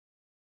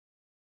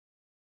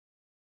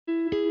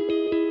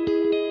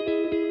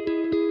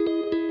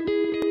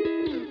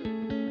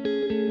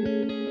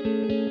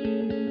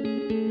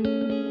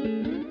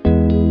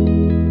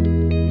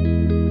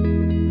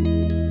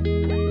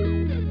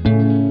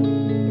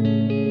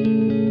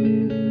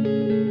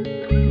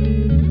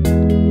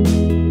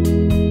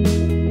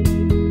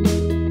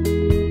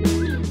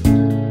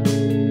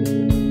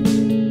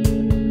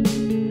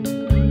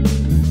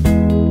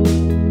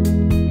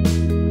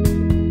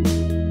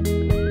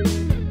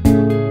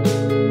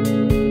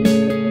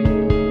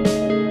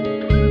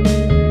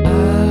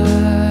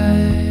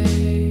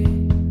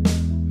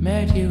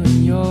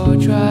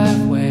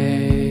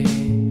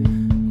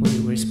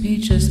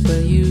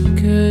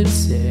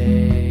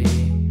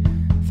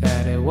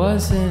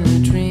wasn't a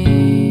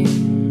dream.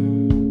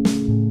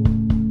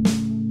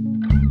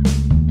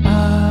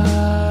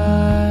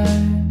 I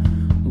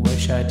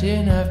wish I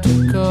didn't have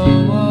to go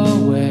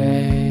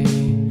away.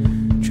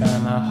 Try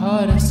my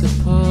hardest to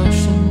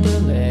push and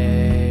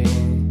delay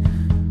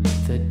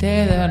the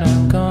day that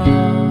I'm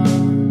gone.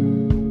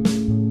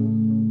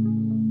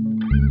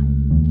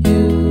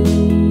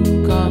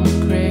 You got me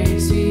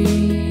crazy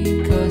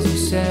 'cause you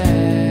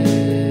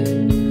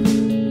said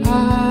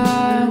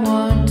I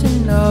want to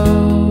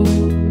know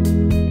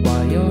why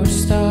you're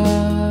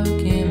stuck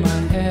in my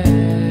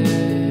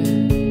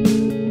head.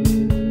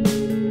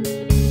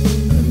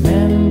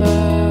 Remember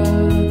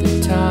the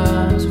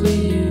times we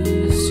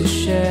used to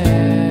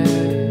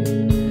share.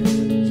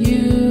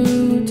 You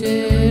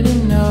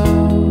didn't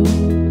know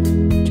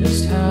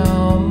just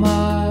how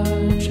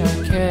much I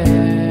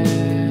care.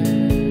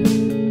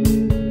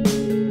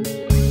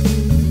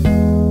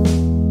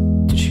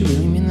 Did she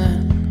really mean that?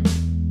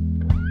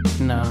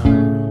 No.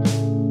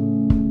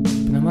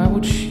 But then why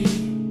would she?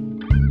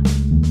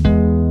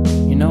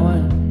 You know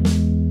what?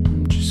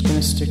 I'm just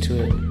gonna stick to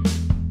it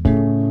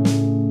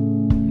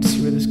and see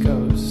where this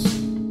goes.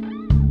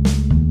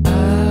 I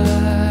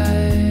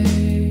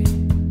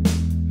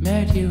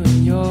met you in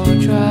your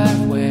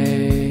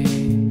driveway.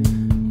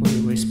 We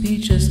were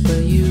speechless,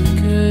 but you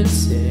could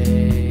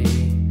say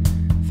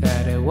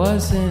that it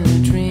wasn't a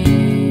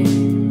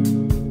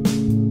dream.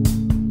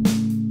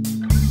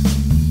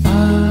 I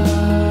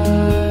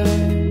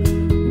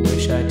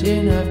wish I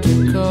didn't have to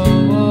go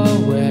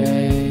away.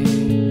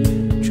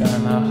 Try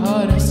my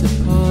hardest to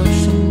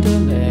push and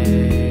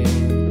delay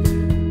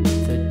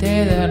the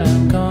day that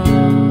I'm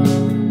gone.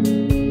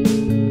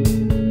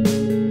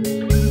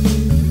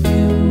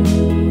 You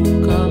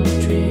got me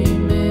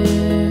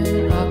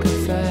dreaming, I'll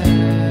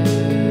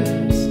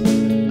confess.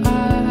 I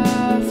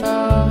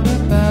thought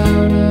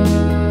about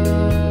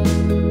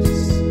us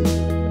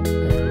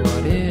and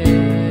what if.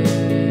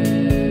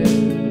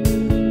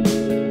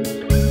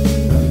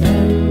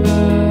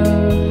 Remember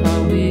how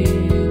we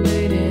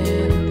laid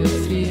in the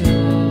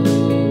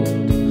field,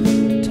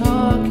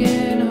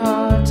 talking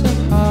heart to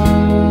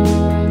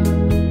heart.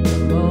 The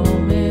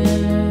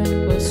moment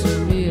was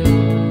surreal.